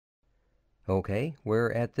Okay,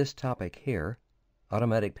 we're at this topic here,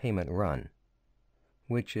 automatic payment run,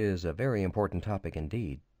 which is a very important topic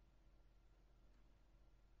indeed.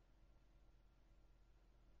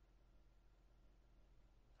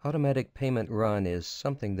 Automatic payment run is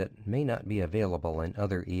something that may not be available in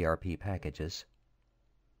other ERP packages.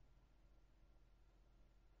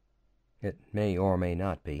 It may or may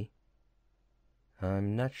not be.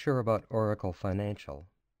 I'm not sure about Oracle Financial.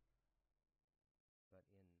 But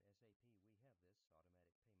in SAP we have this automatic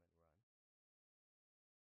payment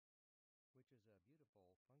run, which is a beautiful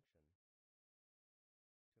function to make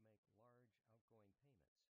large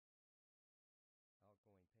outgoing payments.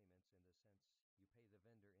 Outgoing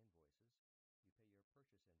payments in the sense you pay the vendor invoices, you pay your purchase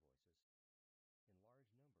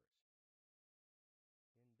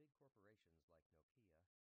invoices in large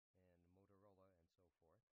numbers. In big corporations like Nokia and Motorola and so forth, the number of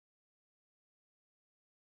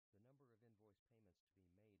invoice payments to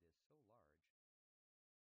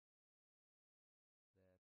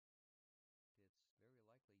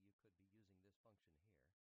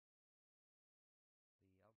be made is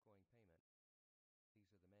so large that it's very likely you could be using this function here. The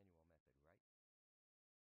outgoing payment, these are the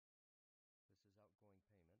manual method, right? This is outgoing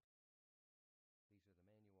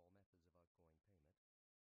payment.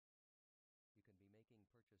 These are the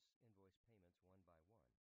manual methods of outgoing payment. You can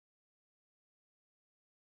be making purchase invoice payments one by one.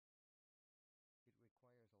 It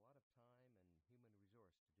requires a lot of time and human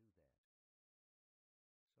resource to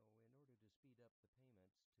do that. So in order to speed up the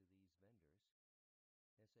payments to these vendors, SAP has provided an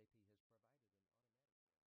automatic way.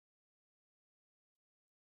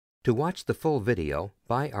 To watch the full video,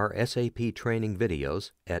 buy our SAP training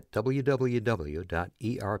videos at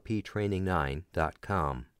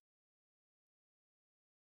www.erptraining9.com.